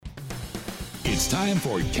It's time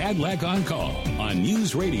for Cadillac On Call on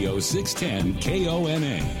News Radio 610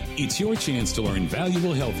 KONA. It's your chance to learn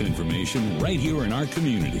valuable health information right here in our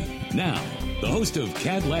community. Now, the host of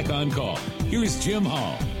Cadillac On Call, here's Jim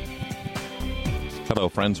Hall. Hello,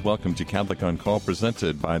 friends. Welcome to Cadillac On Call,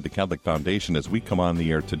 presented by the Cadillac Foundation. As we come on the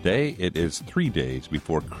air today, it is 3 days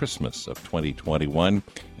before Christmas of 2021,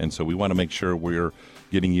 and so we want to make sure we're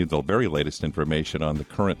getting you the very latest information on the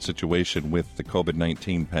current situation with the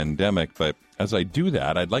COVID-19 pandemic. But as I do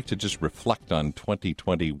that, I'd like to just reflect on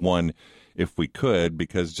 2021, if we could,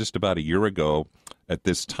 because just about a year ago at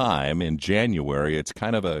this time in January, it's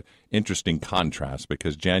kind of an interesting contrast,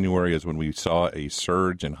 because January is when we saw a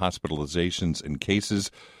surge in hospitalizations and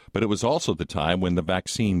cases, but it was also the time when the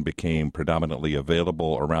vaccine became predominantly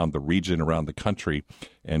available around the region, around the country,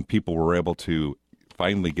 and people were able to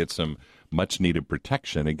finally get some much-needed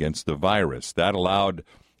protection against the virus. That allowed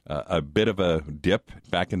a bit of a dip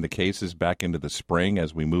back in the cases back into the spring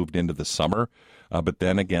as we moved into the summer. But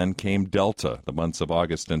then again came Delta. The months of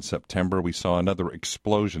August and September, we saw another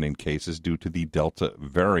explosion in cases due to the Delta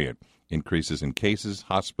variant. Increases in cases,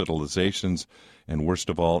 hospitalizations, and worst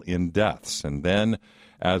of all, in deaths. And then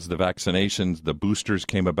as the vaccinations, the boosters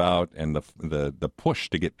came about, and the push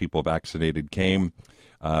to get people vaccinated came,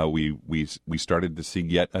 we started to see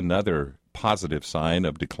yet another positive sign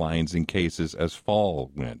of declines in cases as fall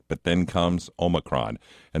went. But then comes Omicron.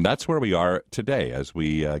 And that's where we are today as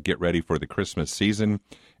we get ready for the Christmas season.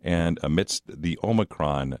 And amidst the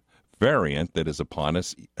Omicron variant that is upon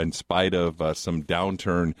us, in spite of some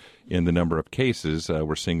downturn in the number of cases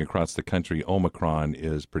we're seeing across the country, Omicron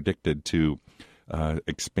is predicted to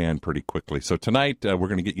expand pretty quickly. So tonight, we're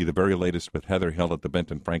going to get you the very latest with Heather Hill at the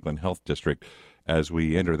Benton Franklin Health District as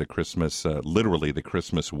we enter the Christmas, literally the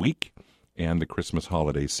Christmas week and the Christmas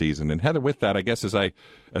holiday season. And Heather, with that, I guess as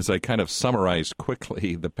I kind of summarize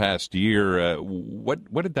quickly the past year,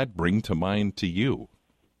 what did that bring to mind to you?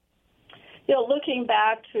 You know, looking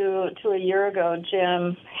back to a year ago,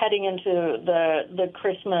 Jim, heading into the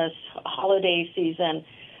Christmas holiday season,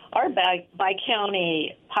 our by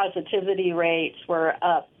county positivity rates were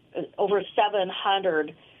up over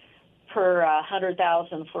 700 per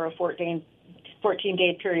 100,000 for a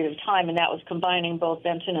 14-day period of time, and that was combining both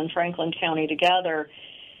Benton and Franklin County together.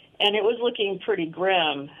 And it was looking pretty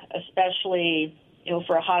grim, especially, you know,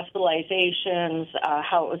 for hospitalizations,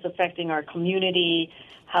 how it was affecting our community,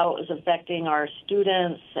 how it was affecting our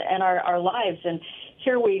students and our lives. And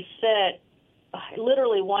here we sit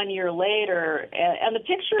literally 1 year later, and the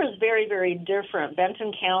picture is very, very different.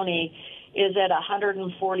 Benton County is at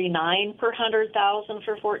 149 per 100,000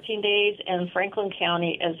 for 14 days, and Franklin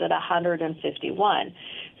County is at 151.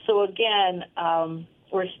 So again,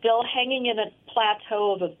 we're still hanging in a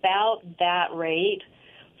plateau of about that rate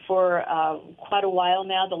for quite a while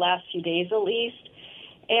now, the last few days at least.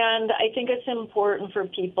 And I think it's important for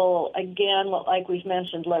people, again, like we've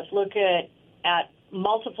mentioned, let's look at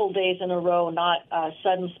multiple days in a row, not a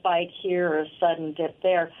sudden spike here or a sudden dip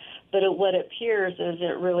there. But what it appears is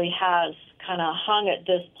it really has kind of hung at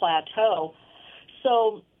this plateau.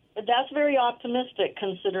 So that's very optimistic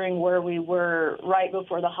considering where we were right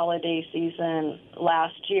before the holiday season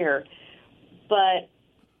last year. But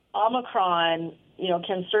Omicron, you know,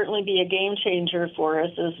 can certainly be a game changer for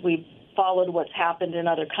us as we've followed what's happened in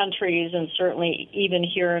other countries, and certainly even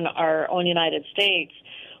here in our own United States,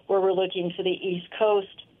 where we're looking to the East Coast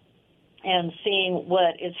and seeing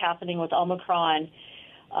what is happening with Omicron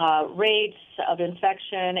rates of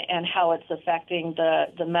infection and how it's affecting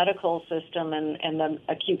the medical system and the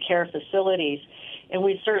acute care facilities. And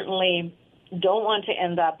we certainly don't want to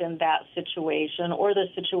end up in that situation or the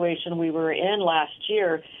situation we were in last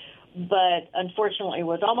year. But unfortunately,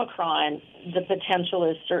 with Omicron, the potential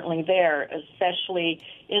is certainly there, especially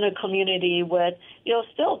in a community with, you know,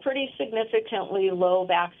 still pretty significantly low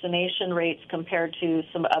vaccination rates compared to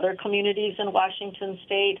some other communities in Washington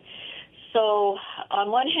state. So on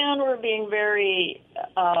one hand, we're being very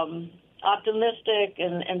optimistic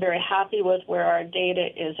and very happy with where our data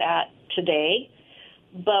is at today.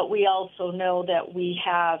 But we also know that we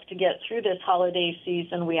have to get through this holiday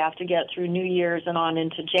season. We have to get through New Year's and on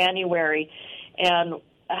into January. And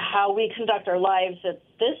how we conduct our lives at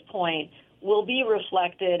this point will be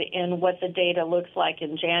reflected in what the data looks like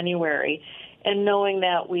in January. And knowing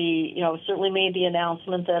that we, you know, certainly made the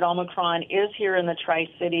announcement that Omicron is here in the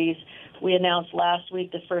Tri-Cities. We announced last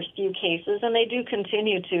week the first few cases, and they do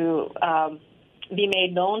continue to be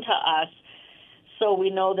made known to us. So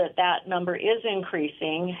we know that that number is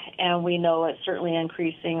increasing, and we know it's certainly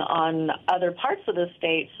increasing on other parts of the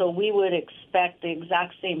state. So we would expect the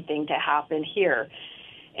exact same thing to happen here.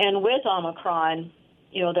 And with Omicron,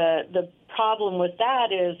 you know, the problem with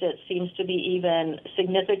that is it seems to be even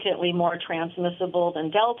significantly more transmissible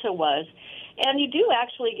than Delta was. And you do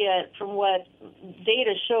actually get, from what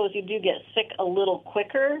data shows, you do get sick a little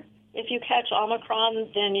quicker if you catch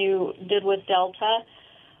Omicron than you did with Delta.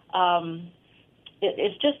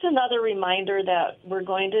 It's just another reminder that we're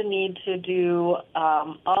going to need to do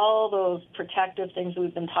all those protective things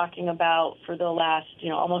we've been talking about for the last,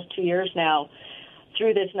 almost 2 years now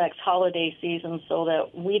through this next holiday season, so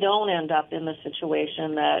that we don't end up in the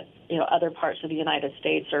situation that, other parts of the United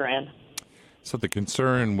States are in. So the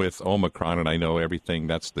concern with Omicron, and I know everything,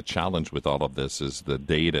 that's the challenge with all of this, is the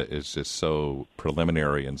data is just so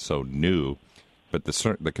preliminary and so new. But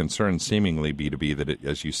the concern seemingly be that,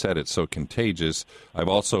 as you said, it's so contagious. I've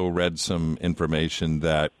also read some information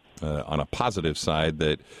that, on a positive side,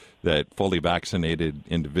 that fully vaccinated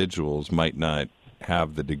individuals might not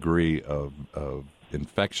have the degree of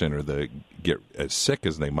infection or get as sick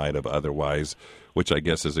as they might have otherwise, which I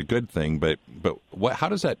guess is a good thing. But how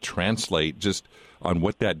does that translate just on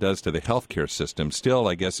what that does to the healthcare system? Still,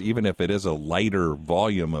 I guess, even if it is a lighter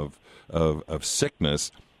volume of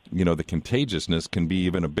sickness, the contagiousness can be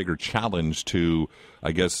even a bigger challenge to,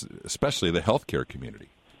 I guess, especially the healthcare community.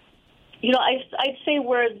 I'd say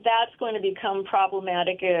where that's going to become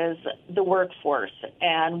problematic is the workforce.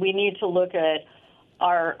 And we need to look at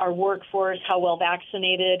our workforce, how well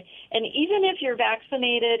vaccinated. And even if you're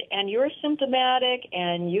vaccinated and you're symptomatic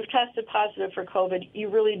and you've tested positive for COVID, you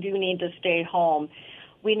really do need to stay home.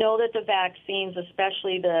 We know that the vaccines,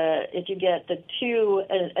 especially if you get the 2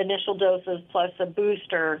 initial doses plus a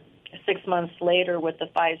booster 6 months later with the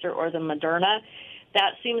Pfizer or the Moderna,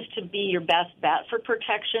 that seems to be your best bet for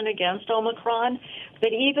protection against Omicron.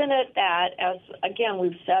 But even at that, as again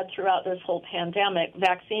we've said throughout this whole pandemic,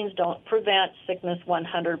 vaccines don't prevent sickness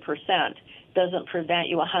 100%. Doesn't prevent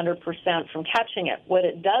you 100% from catching it. What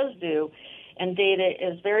it does do, and data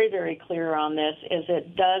is very, very clear on this, is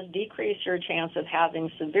it does decrease your chance of having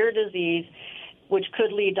severe disease, which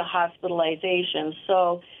could lead to hospitalization.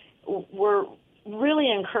 So we're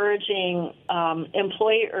really encouraging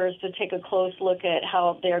employers to take a close look at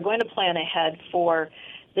how they're going to plan ahead for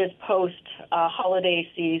this post-holiday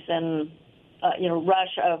season,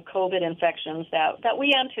 rush of COVID infections that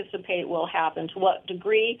we anticipate will happen. To what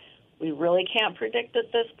degree, we really can't predict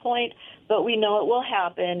at this point, but we know it will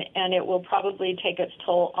happen, and it will probably take its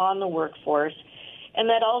toll on the workforce. And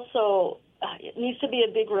that also it needs to be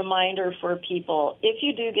a big reminder for people. If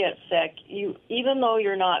you do get sick, even though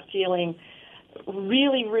you're not feeling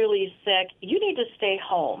really, really sick, you need to stay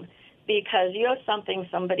home because you have something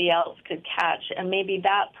somebody else could catch, and maybe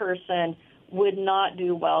that person would not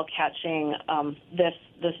do well catching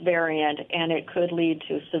this variant, and it could lead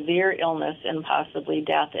to severe illness and possibly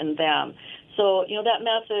death in them. So, that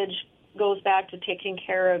message goes back to taking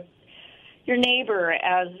care of your neighbor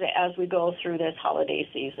as we go through this holiday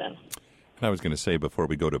season. I was going to say before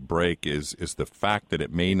we go to break is the fact that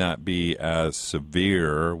it may not be as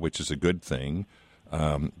severe, which is a good thing.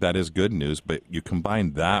 That is good news, but you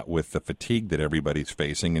combine that with the fatigue that everybody's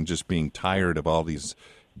facing and just being tired of all these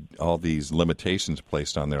limitations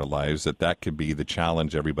placed on their lives, that could be the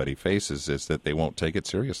challenge everybody faces, is that they won't take it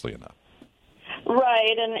seriously enough.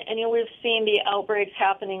 Right, and we've seen the outbreaks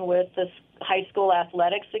happening with this high school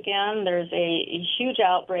athletics again. There's a huge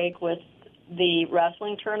outbreak with the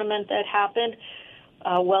wrestling tournament that happened.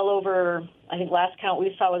 Well over, I think last count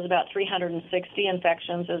we saw was about 360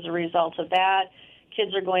 infections as a result of that.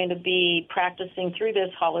 Kids are going to be practicing through this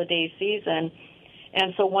holiday season.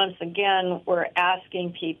 And so once again, we're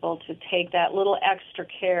asking people to take that little extra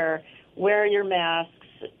care, wear your masks,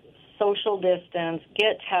 social distance,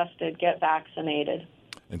 get tested, get vaccinated.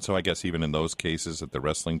 And so I guess even in those cases at the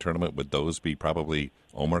wrestling tournament, would those be probably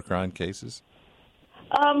Omicron cases?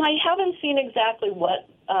 I haven't seen exactly what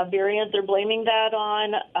variant they're blaming that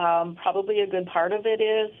on. Probably a good part of it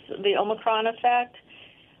is the Omicron effect.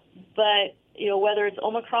 But, whether it's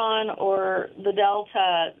Omicron or the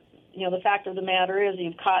Delta, the fact of the matter is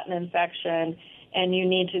you've caught an infection and you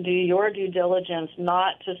need to do your due diligence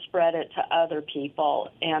not to spread it to other people.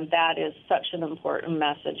 And that is such an important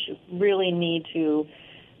message. You really need to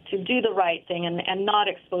do the right thing and not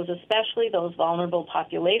expose especially those vulnerable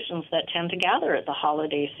populations that tend to gather at the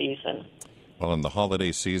holiday season. Well, and the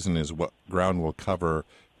holiday season is what ground we'll cover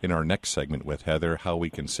in our next segment with Heather, how we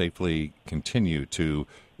can safely continue to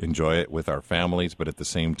enjoy it with our families, but at the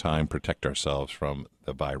same time protect ourselves from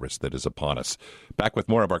the virus that is upon us. Back with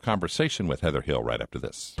more of our conversation with Heather Hill right after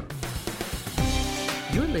this.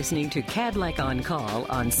 You're listening to Cadillac On Call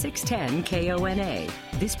on 610 KONA.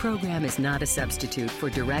 This program is not a substitute for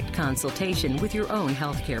direct consultation with your own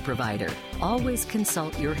healthcare provider. Always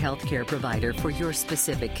consult your healthcare provider for your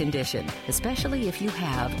specific condition, especially if you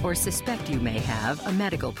have or suspect you may have a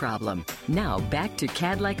medical problem. Now back to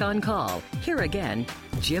Cadillac On Call. Here again,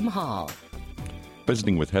 Jim Hall.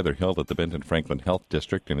 Visiting with Heather Hill at the Benton Franklin Health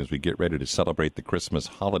District, and as we get ready to celebrate the Christmas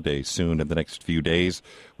holiday soon in the next few days,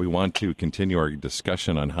 we want to continue our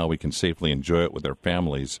discussion on how we can safely enjoy it with our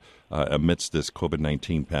families amidst this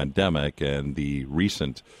COVID-19 pandemic and the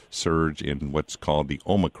recent surge in what's called the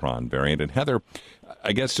Omicron variant. And Heather,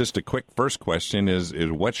 I guess just a quick first question is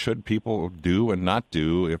what should people do and not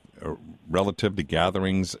do relative to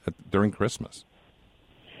gatherings during Christmas?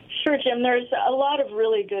 Sure, Jim. There's a lot of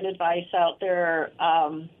really good advice out there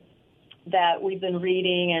that we've been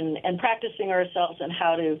reading and practicing ourselves on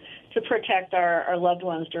how to protect our loved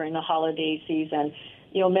ones during the holiday season.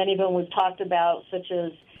 You know, many of them we've talked about, such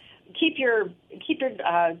as keep your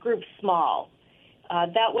group small.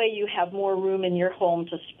 That way you have more room in your home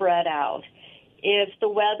to spread out. If the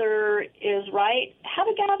weather is right, have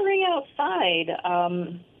a gathering outside.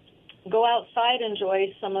 Go outside,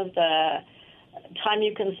 enjoy some of the time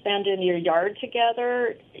you can spend in your yard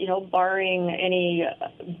together, you know, barring any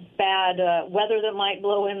bad weather that might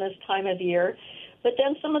blow in this time of year. But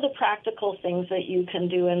then some of the practical things that you can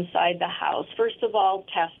do inside the house. First of all,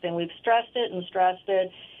 testing. We've stressed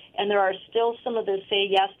it, and there are still some of the Say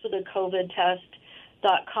Yes to the COVID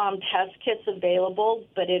Test.com test kits available,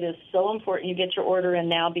 but it is so important you get your order in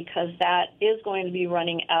now because that is going to be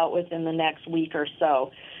running out within the next week or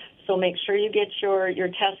so. So make sure you get your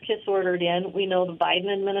test kits ordered in. We know the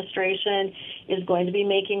Biden administration is going to be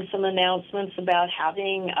making some announcements about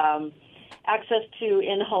having access to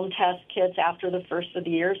in-home test kits after the first of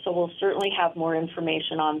the year, so we'll certainly have more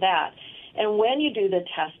information on that. And when you do the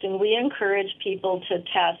testing, we encourage people to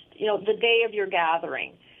test, you know, the day of your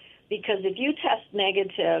gathering, because if you test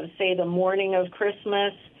negative, say the morning of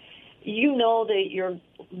Christmas, you know that you're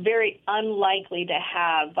very unlikely to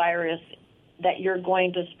have virus that you're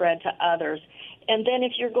going to spread to others. And then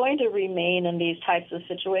if you're going to remain in these types of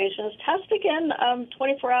situations, test again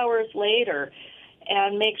 24 hours later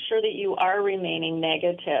and make sure that you are remaining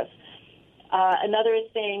negative. Another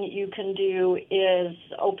thing you can do is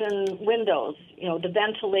open windows. You know, the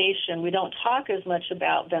ventilation. We don't talk as much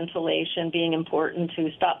about ventilation being important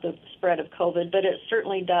to stop the spread of COVID, but it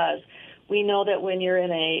certainly does. We know that when you're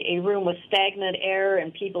in a room with stagnant air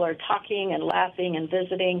and people are talking and laughing and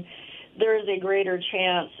visiting, there is a greater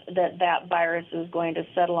chance that that virus is going to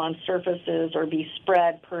settle on surfaces or be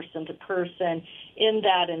spread person to person in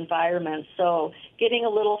that environment. So getting a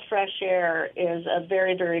little fresh air is a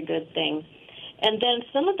very, very good thing. And then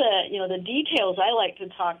some of the details I like to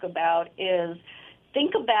talk about is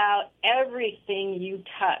think about everything you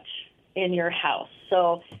touch in your house.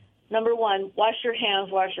 So number one, wash your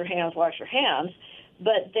hands, wash your hands, wash your hands.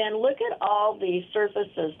 But then look at all the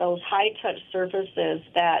surfaces, those high-touch surfaces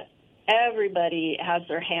that everybody has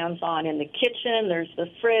their hands on in the kitchen. There's the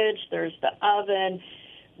fridge, there's the oven,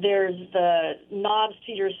 there's the knobs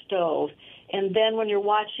to your stove. And then when you're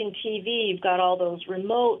watching TV, you've got all those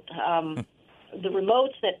the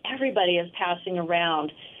remotes that everybody is passing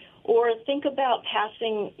around. Or think about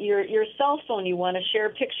passing your cell phone. You want to share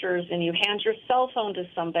pictures and you hand your cell phone to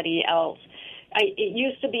somebody else. It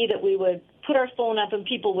used to be that we would put our phone up and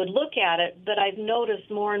people would look at it, but I've noticed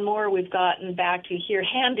more and more we've gotten back to here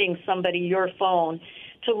handing somebody your phone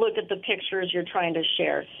to look at the pictures you're trying to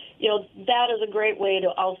share. You know, that is a great way to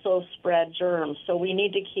also spread germs, so we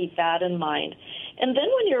need to keep that in mind. And then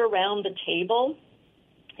when you're around the table,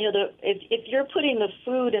 you know, if you're putting the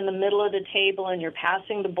food in the middle of the table and you're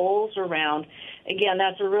passing the bowls around, again,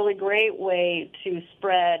 that's a really great way to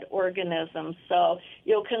spread organisms. So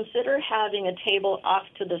you'll consider having a table off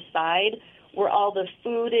to the side where all the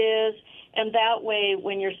food is, and that way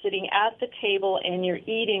when you're sitting at the table and you're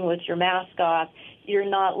eating with your mask off, you're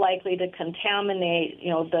not likely to contaminate, you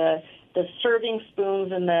know, the serving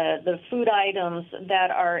spoons and the food items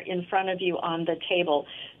that are in front of you on the table.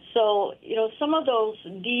 So, you know, some of those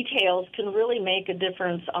details can really make a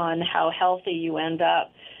difference on how healthy you end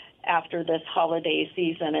up after this holiday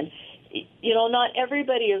season. And, you know, not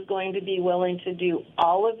everybody is going to be willing to do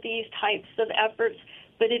all of these types of efforts,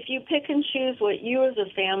 but if you pick and choose what you as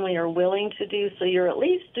a family are willing to do, so you're at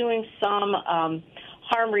least doing some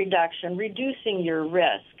harm reduction, reducing your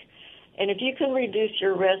risk. And if you can reduce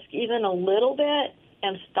your risk even a little bit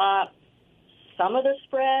and stop some of the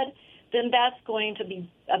spread, then that's going to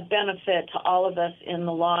be a benefit to all of us in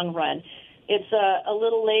the long run. It's a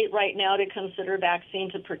little late right now to consider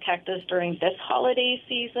vaccine to protect us during this holiday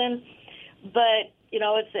season, but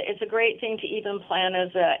it's a great thing to even plan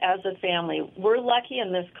as a family. We're lucky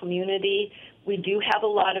in this community. We do have a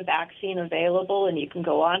lot of vaccine available, and you can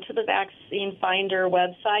go onto the Vaccine Finder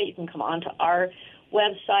website. You can come onto our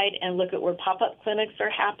website and look at where pop-up clinics are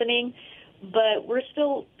happening. But we're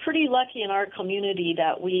still pretty lucky in our community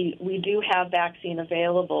that we do have vaccine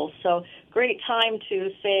available. So great time to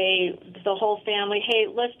say to the whole family, hey,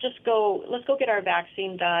 let's go get our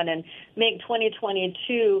vaccine done and make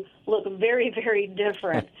 2022 look very, very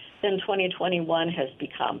different than 2021 has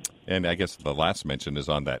become. And I guess the last mention is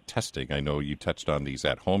on that testing. I know you touched on these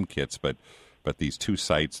at-home kits, but these two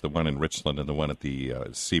sites, the one in Richland and the one at the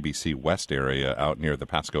CBC West area out near the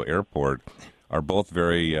Pasco Airport, are both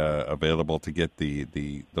very available to get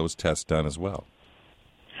those tests done as well.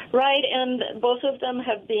 Right, and both of them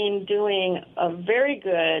have been doing a very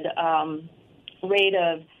good rate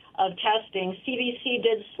of testing. CBC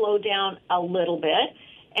did slow down a little bit,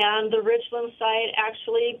 and the Richland site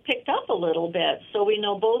actually picked up a little bit. So we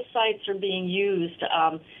know both sites are being used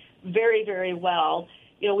very, very well.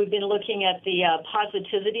 We've been looking at the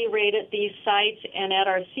positivity rate at these sites, and at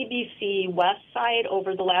our CBC West site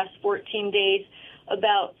over the last 14 days,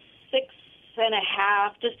 about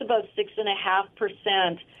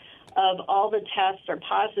 6.5% of all the tests are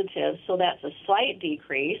positive, so that's a slight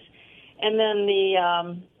decrease. And then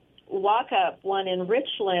the walk-up one in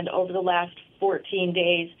Richland over the last 14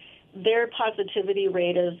 days, their positivity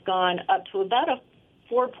rate has gone up to about a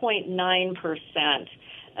 4.9%.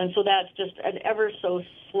 And so that's just an ever so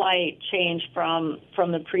slight change from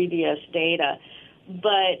the previous data.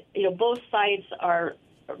 But, both sites are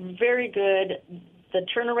very good. The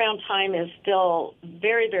turnaround time is still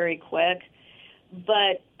very, very quick.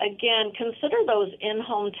 But, again, consider those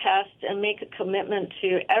in-home tests and make a commitment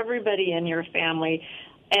to everybody in your family.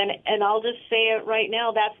 And I'll just say it right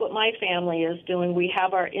now, that's what my family is doing. We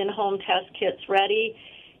have our in-home test kits ready,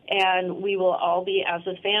 and we will all be, as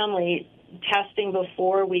a family, testing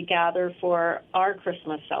before we gather for our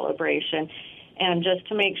Christmas celebration, and just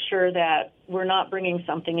to make sure that we're not bringing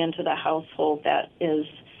something into the household that is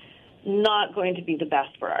not going to be the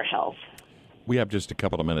best for our health. We have just a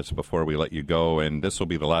couple of minutes before we let you go, and this will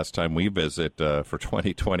be the last time we visit for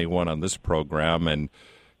 2021 on this program, and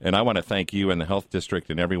I want to thank you and the Health District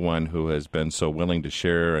and everyone who has been so willing to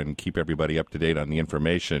share and keep everybody up to date on the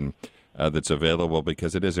information that's available,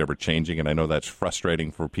 because it is ever-changing, and I know that's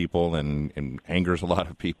frustrating for people and angers a lot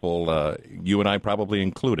of people, you and I probably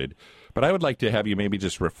included. But I would like to have you maybe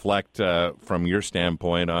just reflect from your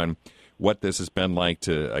standpoint on what this has been like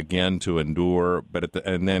to endure,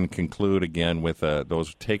 and then conclude again with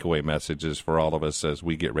those takeaway messages for all of us as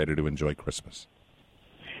we get ready to enjoy Christmas.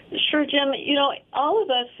 Sure, Jim. All of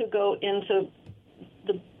us who go into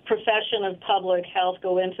the profession of public health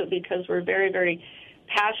go into it because we're very, very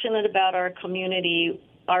passionate about our community.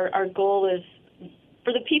 Our goal is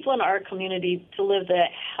for the people in our community to live the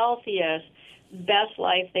healthiest, best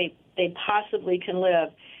life they possibly can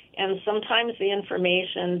live. And sometimes the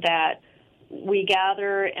information that we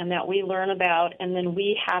gather and that we learn about and then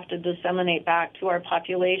we have to disseminate back to our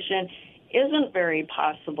population isn't very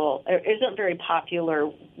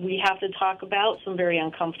popular. We have to talk about some very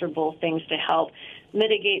uncomfortable things to help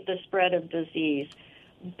mitigate the spread of disease.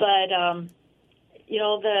 But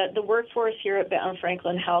the workforce here at Benton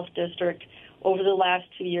Franklin Health District over the last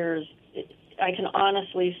 2 years, I can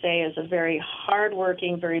honestly say, is a very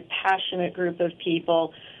hardworking, very passionate group of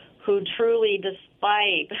people who truly,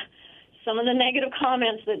 despite some of the negative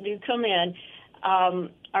comments that do come in,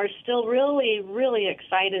 are still really, really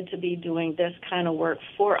excited to be doing this kind of work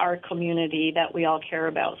for our community that we all care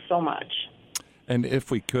about so much. And if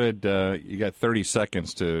we could, you got 30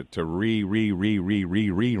 seconds to remind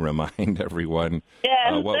everyone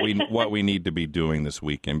what we need to be doing this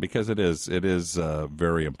weekend, because it is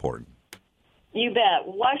very important. You bet.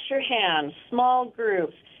 Wash your hands, small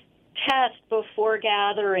groups, test before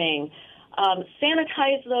gathering,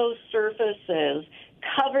 sanitize those surfaces,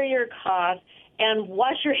 cover your cough, and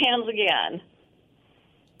wash your hands again.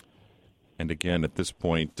 And again, at this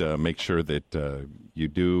point, make sure that you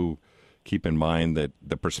do keep in mind that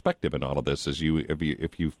the perspective in all of this is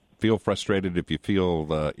if you feel frustrated, if you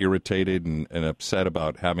feel irritated and upset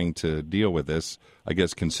about having to deal with this, I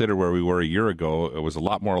guess consider where we were a year ago. It was a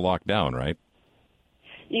lot more locked down, right?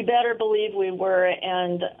 You better believe we were,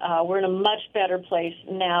 and we're in a much better place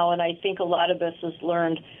now, and I think a lot of us has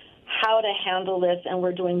learned how to handle this, and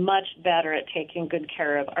we're doing much better at taking good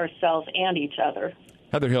care of ourselves and each other.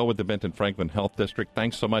 Heather Hill with the Benton Franklin Health District.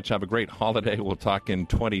 Thanks so much. Have a great holiday. We'll talk in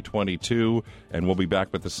 2022, and we'll be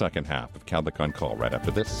back with the second half of Kadlec on Call right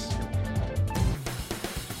after this.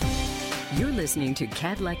 You're listening to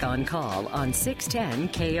Kadlec on Call on 610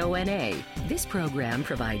 KONA. This program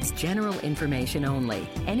provides general information only.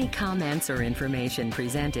 Any comments or information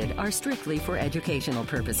presented are strictly for educational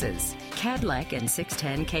purposes. Kadlec and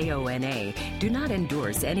 610 KONA do not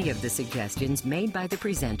endorse any of the suggestions made by the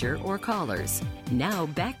presenter or callers. Now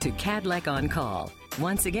back to Kadlec on Call.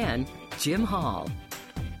 Once again, Jim Hall.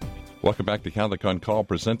 Welcome back to Kadlec on Call,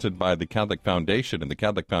 presented by the Kadlec Foundation. And the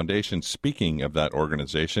Kadlec Foundation, speaking of that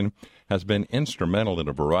organization, has been instrumental in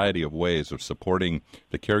a variety of ways of supporting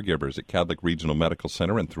the caregivers at Kadlec Regional Medical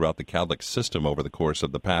Center and throughout the Kadlec system over the course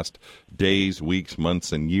of the past days, weeks,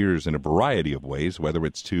 months, and years in a variety of ways, whether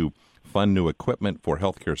it's to fund new equipment for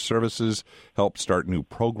healthcare services, help start new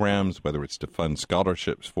programs, whether it's to fund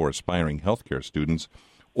scholarships for aspiring healthcare students,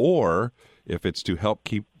 or if it's to help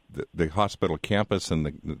keep the hospital campus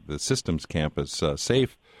and the systems campus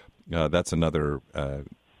safe. That's another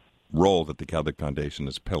role that the Kadlec Foundation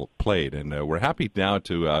has played. And we're happy now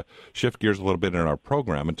to shift gears a little bit in our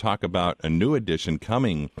program and talk about a new addition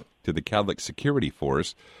coming to the Kadlec Security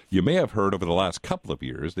Force. You may have heard over the last couple of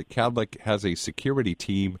years that Kadlec has a security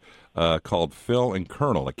team called Phil and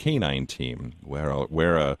Colonel, a canine team, where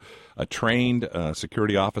a trained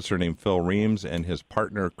security officer named Phil Reams and his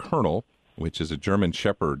partner Colonel, which is a German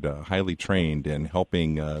Shepherd, highly trained in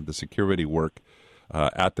helping the security work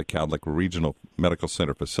at the Kadlec Regional Medical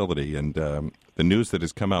Center facility. And the news that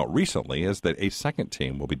has come out recently is that a second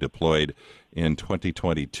team will be deployed in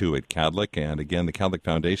 2022 at Kadlec. And again, the Kadlec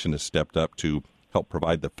Foundation has stepped up to help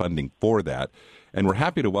provide the funding for that. And we're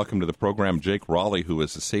happy to welcome to the program Jake Raleigh, who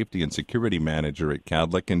is the Safety and Security Manager at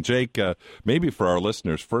Kadlec. And Jake, maybe for our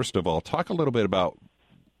listeners, first of all, talk a little bit about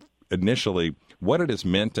initially what it has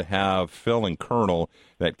meant to have Phil and Colonel,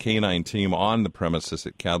 that canine team, on the premises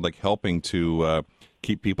at Kadlec, helping to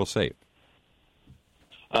keep people safe.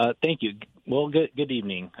 Thank you. Well, good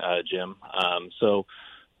evening, Jim.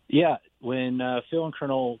 When Phil and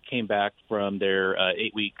Colonel came back from their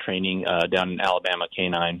 8-week training down in Alabama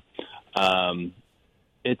Canine,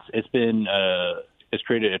 it's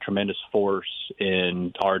created a tremendous force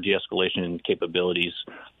in our de-escalation capabilities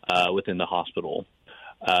within the hospital.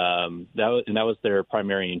 That was their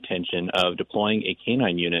primary intention of deploying a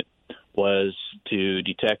canine unit, was to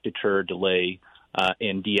detect, deter, delay,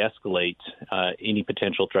 and de-escalate any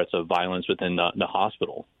potential threats of violence within the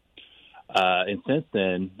hospital. And since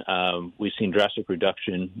then, we've seen drastic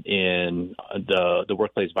reduction in the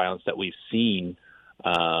workplace violence that we've seen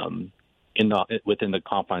within the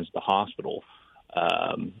confines of the hospital.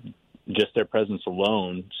 Just their presence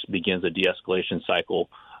alone begins a de-escalation cycle,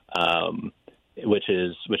 which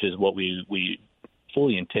is what we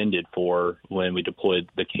fully intended for when we deployed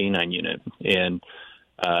the canine unit. And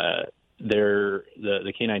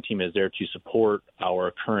the canine team is there to support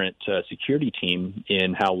our current security team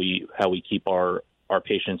in how we keep our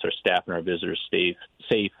patients, our staff, and our visitors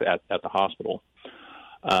safe at the hospital.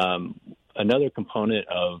 Another component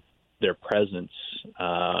of their presence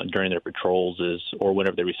during their patrols or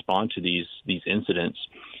whenever they respond to these incidents,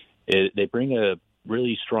 they bring a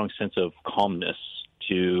really strong sense of calmness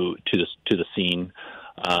to the scene,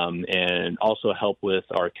 and also help with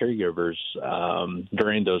our caregivers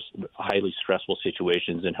during those highly stressful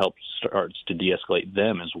situations, and starts to de-escalate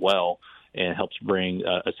them as well, and helps bring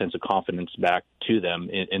a sense of confidence back to them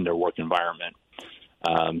in their work environment.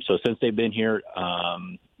 So since they've been here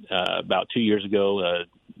about 2 years ago,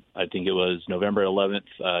 I think it was November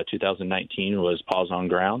 11th, 2019, was Paws on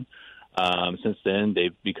Ground. Since then,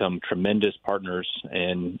 they've become tremendous partners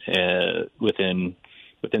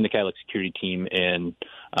within the Kadlec security team, and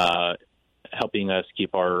helping us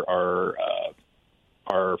keep our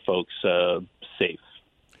folks safe.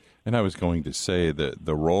 And I was going to say that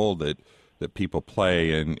the role that people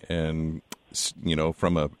play, and you know,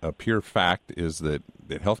 from a pure fact, is that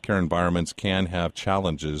healthcare environments can have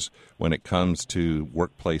challenges when it comes to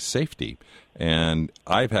workplace safety. And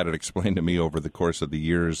I've had it explained to me over the course of the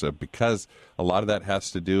years, because a lot of that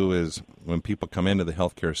has to do is when people come into the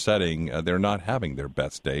healthcare setting, they're not having their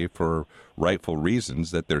best day for rightful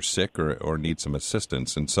reasons, that they're sick or need some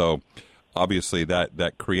assistance. And so obviously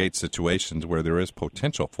that creates situations where there is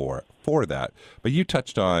potential for that. But you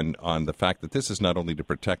touched on the fact that this is not only to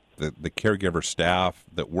protect the caregiver staff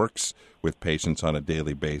that works with patients on a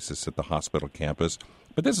daily basis at the hospital campus,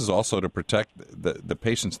 but this is also to protect the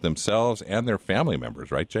patients themselves and their family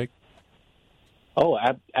members, right, Jake? Oh,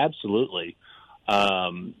 absolutely.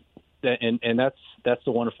 and that's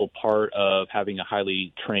the wonderful part of having a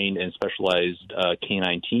highly trained and specialized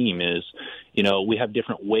canine team is, we have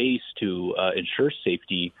different ways to ensure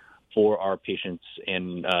safety for our patients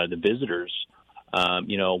and the visitors.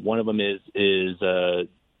 One of them is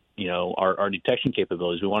our detection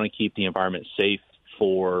capabilities. We want to keep the environment safe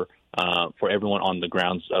for everyone on the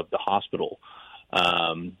grounds of the hospital.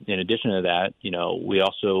 In addition to that, we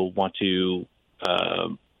also want to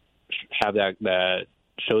have that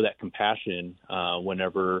show that compassion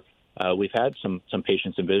whenever we've had some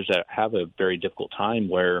patients and visitors that have a very difficult time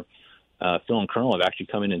where Phil and Colonel have actually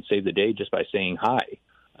come in and saved the day just by saying hi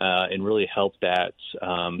and really help that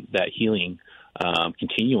healing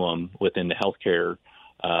continuum within the healthcare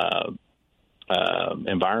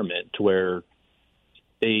environment, to where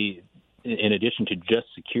they, in addition to just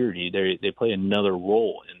security, they play another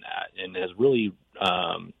role in that, and has really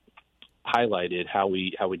highlighted how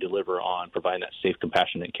we deliver on providing that safe,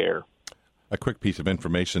 compassionate care. A quick piece of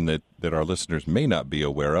information that our listeners may not be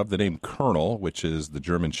aware of: the name Colonel, which is the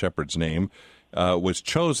German Shepherd's name, was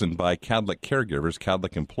chosen by Kadlec caregivers,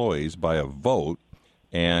 Kadlec employees, by a vote.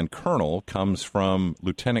 And Colonel comes from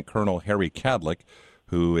Lieutenant Colonel Harry Kadlec,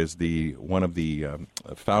 who is one of the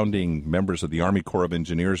founding members of the Army Corps of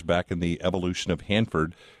Engineers back in the evolution of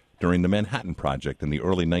Hanford during the Manhattan Project in the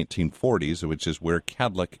early 1940s, which is where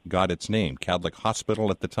Kadlec got its name. Kadlec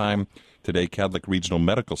Hospital at the time, today Kadlec Regional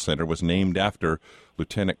Medical Center, was named after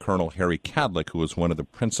Lieutenant Colonel Harry Kadlec, who was one of the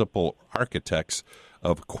principal architects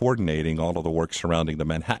of coordinating all of the work surrounding the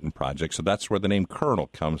Manhattan Project. So that's where the name Colonel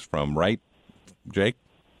comes from, right, Jake?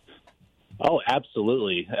 Oh,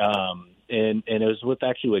 absolutely. And it was with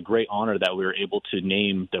actually a great honor that we were able to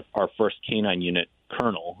name our first canine unit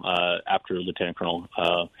Colonel after Lieutenant Colonel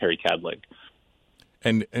Harry Kadlec.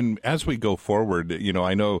 And as we go forward,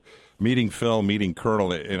 I know meeting Phil, meeting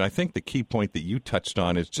Colonel, and I think the key point that you touched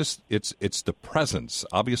on is just it's the presence.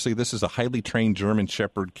 Obviously, this is a highly trained German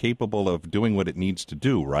Shepherd capable of doing what it needs to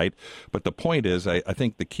do, right? But the point is, I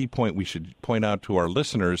think the key point we should point out to our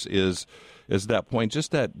listeners is that point,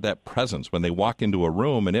 just that presence when they walk into a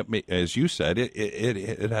room, and it may, as you said,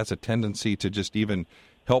 it has a tendency to just even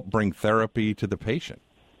help bring therapy to the patient.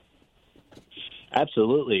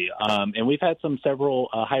 Absolutely. And we've had several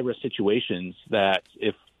high-risk situations that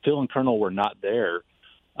if Phil and Colonel were not there,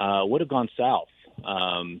 would have gone south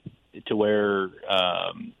to where,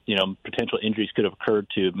 potential injuries could have occurred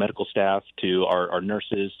to medical staff, to our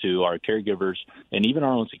nurses, to our caregivers, and even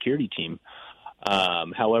our own security team.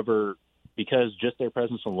 However, because just their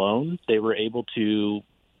presence alone, they were able to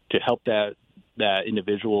help that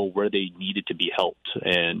individual where they needed to be helped,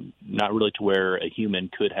 and not really to where a human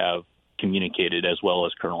could have communicated as well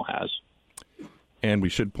as Colonel has. And we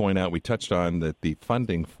should point out, we touched on that the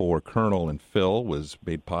funding for Colonel and Phil was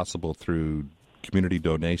made possible through community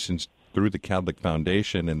donations through the Kadlec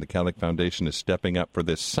Foundation, and the Kadlec Foundation is stepping up for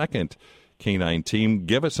this second canine team.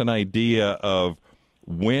 Give us an idea of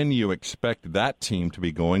when you expect that team to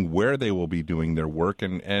be going, where they will be doing their work,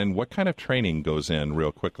 and what kind of training goes in,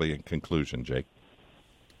 real quickly in conclusion, Jake.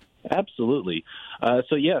 Absolutely.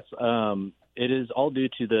 So yes, it is all due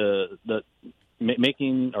to the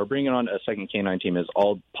making or bringing on a second canine team is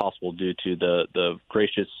all possible due to the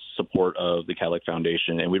gracious support of the Kadlec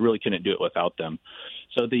Foundation, and we really couldn't do it without them.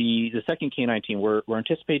 So the second canine team, we're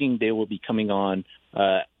anticipating they will be coming on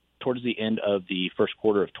towards the end of the first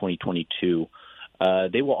quarter of 2022.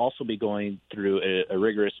 They will also be going through a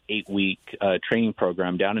rigorous 8-week training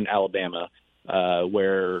program down in Alabama,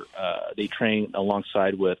 where they train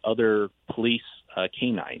alongside with other police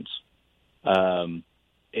canines. And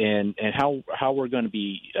how we're going to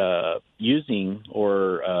be using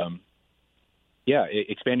or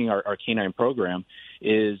expanding our canine program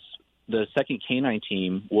is the second canine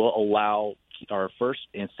team will allow our first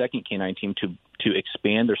and second canine team to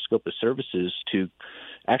expand their scope of services to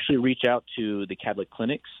actually reach out to the Kadlec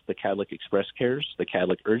clinics, the Kadlec Express Cares, the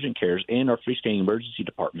Kadlec Urgent Cares, and our freestanding emergency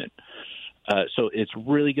department. So it's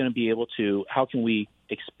really going to be able to, how can we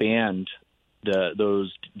expand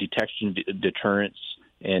those detection, deterrence,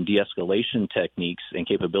 and de-escalation techniques and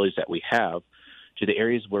capabilities that we have to the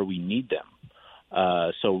areas where we need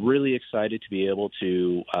them. So really excited to be able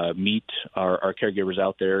to meet our caregivers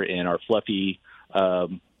out there, and our fluffy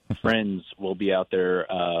friends will be out there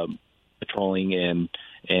patrolling and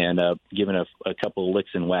giving a couple of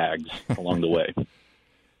licks and wags along the way.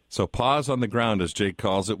 So pause on the ground, as Jake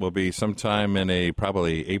calls it, will be sometime in a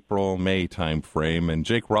probably April-May time frame. And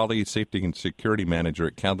Jake Raleigh, Safety and Security Manager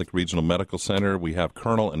at Kadlec Regional Medical Center. We have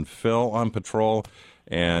Colonel and Phil on patrol.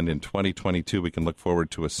 And in 2022, we can look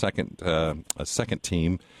forward to a second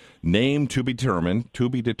team, named to be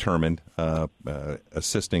determined,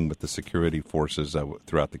 assisting with the security forces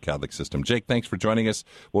throughout the Kadlec system. Jake, thanks for joining us.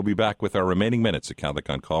 We'll be back with our remaining minutes at Kadlec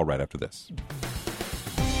on Call right after this.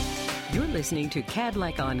 You're listening to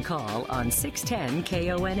Kadlec on Call on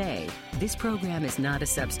 610 KONA. This program is not a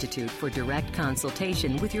substitute for direct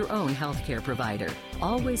consultation with your own healthcare provider.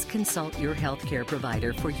 Always consult your healthcare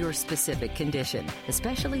provider for your specific condition,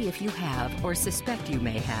 especially if you have or suspect you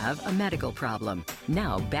may have a medical problem.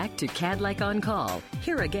 Now back to Kadlec on Call.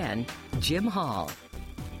 Here again, Jim Hall.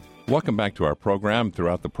 Welcome back to our program.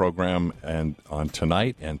 Throughout the program and on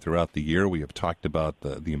tonight and throughout the year, we have talked about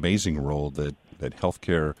the amazing role that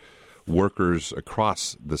healthcare workers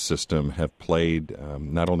across the system have played,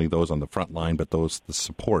 not only those on the front line, but those the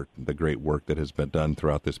support, the great work that has been done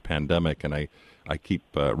throughout this pandemic. And I keep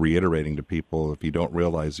reiterating to people, if you don't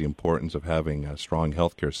realize the importance of having a strong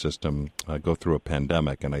healthcare system, go through a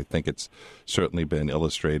pandemic. And I think it's certainly been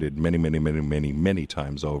illustrated many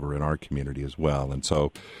times over in our community as well. And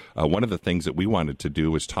so one of the things that we wanted to do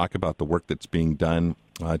was talk about the work that's being done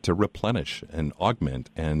to replenish and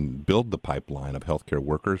augment and build the pipeline of healthcare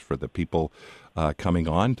workers for the people coming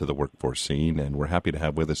on to the workforce scene. And we're happy to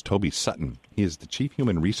have with us Toby Sutton. He is the Chief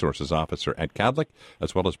Human Resources Officer at Kadlec,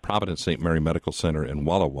 as well as Providence St. Mary Medical Center in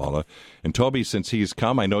Walla Walla. And Toby, since he's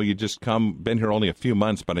come, I know you just been here only a few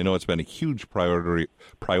months, but I know it's been a huge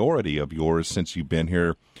priority of yours since you've been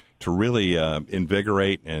here to really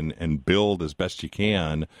invigorate and build as best you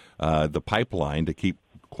can the pipeline to keep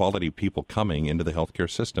quality people coming into the healthcare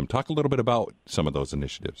system. Talk a little bit about some of those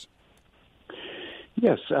initiatives.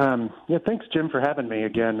 Yes. Thanks, Jim, for having me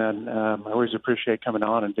again. And I always appreciate coming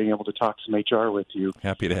on and being able to talk some HR with you.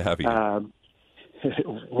 Happy to have you.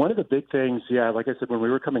 One of the big things, like I said, when we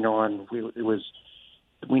were coming on,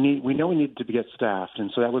 we needed to get staffed.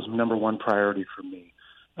 And so that was number one priority for me.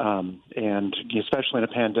 And especially in a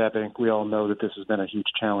pandemic, we all know that this has been a huge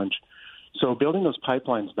challenge. So building those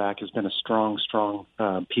pipelines back has been a strong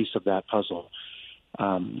piece of that puzzle.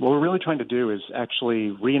 What we're really trying to do is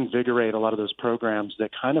actually reinvigorate a lot of those programs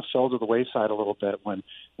that kind of fell to the wayside a little bit when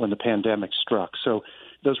the pandemic struck. So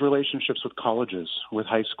those relationships with colleges, with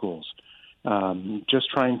high schools, just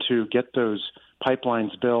trying to get those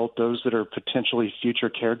pipelines built, those that are potentially future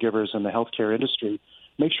caregivers in the healthcare industry,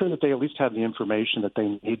 make sure that they at least have the information that they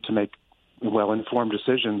need to make well-informed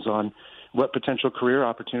decisions on what potential career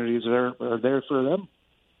opportunities are there for them.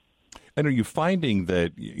 And are you finding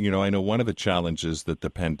that, I know one of the challenges that the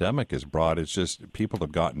pandemic has brought is just people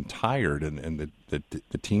have gotten tired and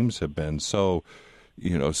the teams have been so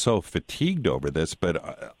fatigued over this.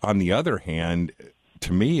 But on the other hand,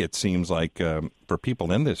 to me, it seems like for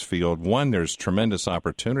people in this field, one, there's tremendous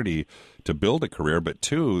opportunity to build a career. But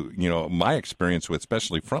two, my experience with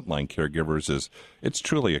especially frontline caregivers is it's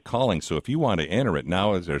truly a calling. So if you want to enter it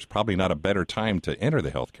now, there's probably not a better time to enter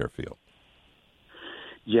the healthcare field.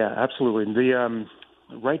 Yeah, absolutely.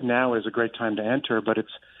 Right now is a great time to enter, but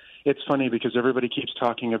it's funny because everybody keeps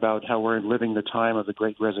talking about how we're living the time of the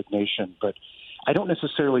Great Resignation, but I don't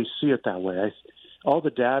necessarily see it that way. All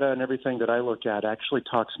the data and everything that I look at actually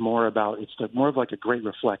talks more about more of like a great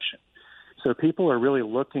reflection. So people are really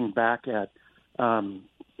looking back at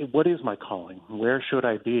what is my calling? Where should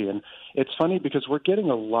I be? And it's funny because we're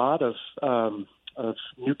getting a lot of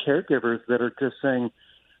new caregivers that are just saying,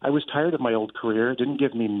 I was tired of my old career. It didn't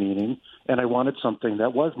give me meaning, and I wanted something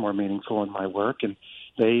that was more meaningful in my work. And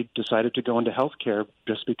they decided to go into healthcare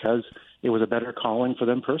just because it was a better calling for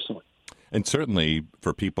them personally. And certainly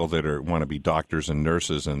for people that want to be doctors and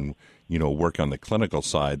nurses and, work on the clinical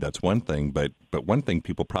side, that's one thing. But one thing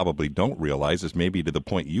people probably don't realize is maybe to the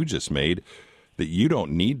point you just made, that you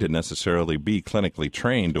don't need to necessarily be clinically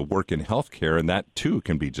trained to work in healthcare, and that too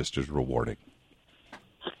can be just as rewarding.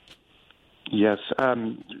 Yes.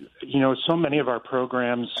 So many of our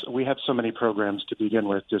programs, we have so many programs to begin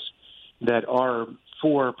with just that are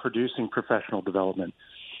for producing professional development.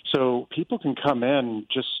 So people can come in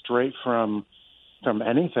just straight from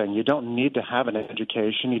anything. You don't need to have an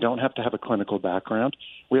education. You don't have to have a clinical background.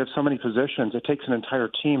 We have so many positions. It takes an entire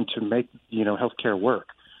team to make, healthcare work.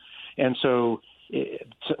 And so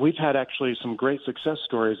we've had actually some great success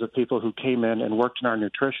stories of people who came in and worked in our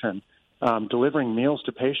nutrition, delivering meals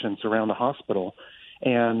to patients around the hospital,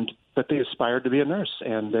 but they aspired to be a nurse,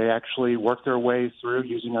 and they actually worked their way through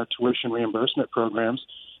using our tuition reimbursement programs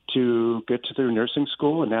to get to their nursing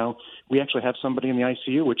school, and now we actually have somebody in the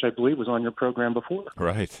ICU, which I believe was on your program before.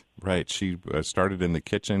 Right. She started in the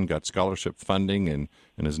kitchen, got scholarship funding, and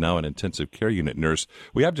is now an intensive care unit nurse.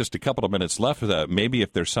 We have just a couple of minutes left. Maybe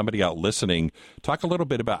if there's somebody out listening, talk a little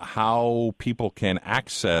bit about how people can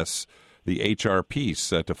access the HR piece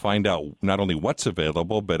to find out not only what's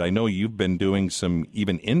available, but I know you've been doing some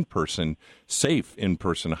even safe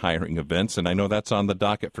in-person hiring events, and I know that's on the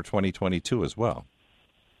docket for 2022 as well.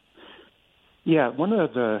 Yeah, one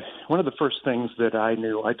of the first things that I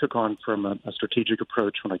knew I took on from a strategic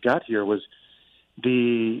approach when I got here was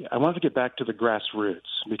I wanted to get back to the grassroots,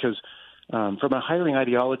 because from a hiring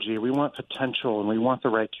ideology, we want potential and we want the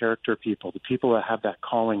right character people, the people that have that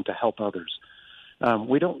calling to help others.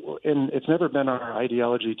 We don't, and it's never been our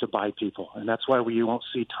ideology to buy people, and that's why we won't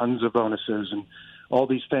see tons of bonuses and all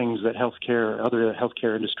these things that other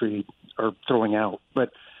healthcare industry are throwing out.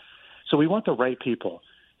 But so we want the right people.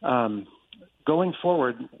 Going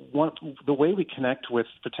forward, the way we connect with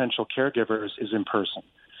potential caregivers is in person,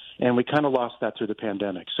 and we kind of lost that through the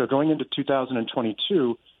pandemic. So going into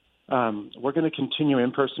 2022, we're going to continue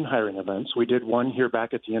in-person hiring events. We did one here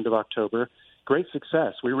back at the end of October. Great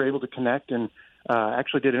success. We were able to connect and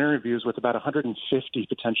actually did interviews with about 150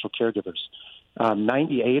 potential caregivers.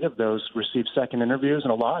 98 of those received second interviews,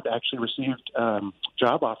 and a lot actually received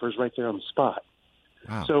job offers right there on the spot.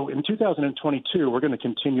 Wow. So in 2022, we're going to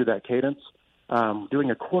continue that cadence, doing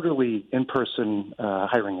a quarterly in-person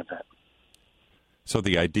hiring event. So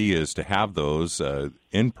the idea is to have those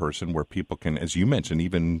in person where people can, as you mentioned,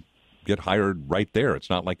 even get hired right there. It's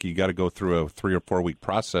not like you got to go through a 3 or 4 week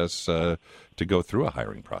process to go through a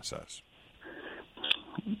hiring process.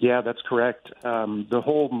 Yeah, that's correct. The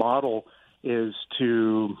whole model is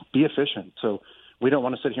to be efficient. So we don't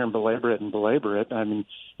want to sit here and belabor it. I mean,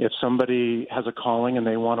 if somebody has a calling and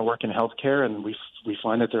they want to work in healthcare and we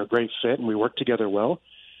find that they're a great fit and we work together well,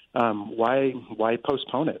 why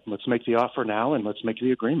postpone it? Let's make the offer now and let's make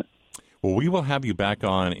the agreement. Well, we will have you back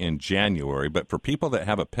on in January, but for people that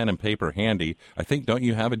have a pen and paper handy, I think, don't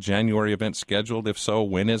you have a January event scheduled? If so,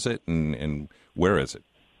 when is it and where is it?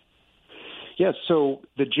 Yes, so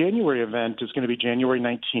the January event is going to be January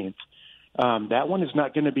 19th. That one is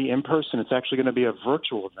not going to be in person. It's actually going to be a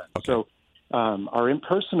virtual event. Okay. So our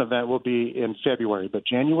in-person event will be in February, but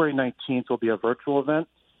January 19th will be a virtual event.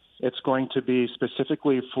 It's going to be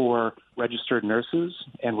specifically for registered nurses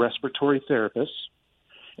and respiratory therapists.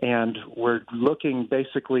 And we're looking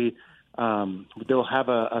basically, they'll have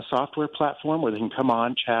a software platform where they can come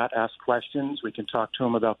on, chat, ask questions. We can talk to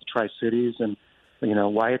them about the Tri-Cities and,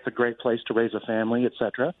 why it's a great place to raise a family, et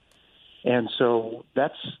cetera. And so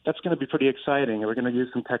that's going to be pretty exciting. And we're going to use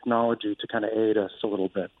some technology to kind of aid us a little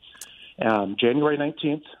bit. January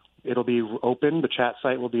 19th, it'll be open. The chat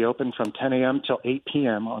site will be open from 10 a.m. till 8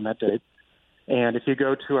 p.m. on that date. And if you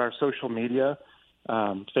go to our social media,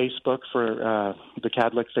 Facebook for the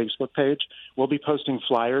CADLIC Facebook page, we'll be posting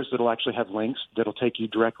flyers that'll actually have links that'll take you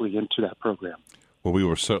directly into that program. Well, we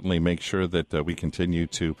will certainly make sure that we continue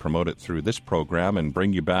to promote it through this program and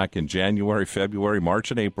bring you back in January, February,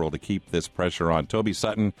 March, and April to keep this pressure on. Toby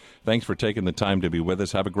Sutton, thanks for taking the time to be with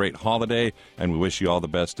us. Have a great holiday, and we wish you all the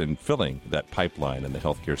best in filling that pipeline in the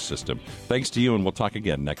healthcare system. Thanks to you, and we'll talk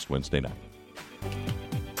again next Wednesday night.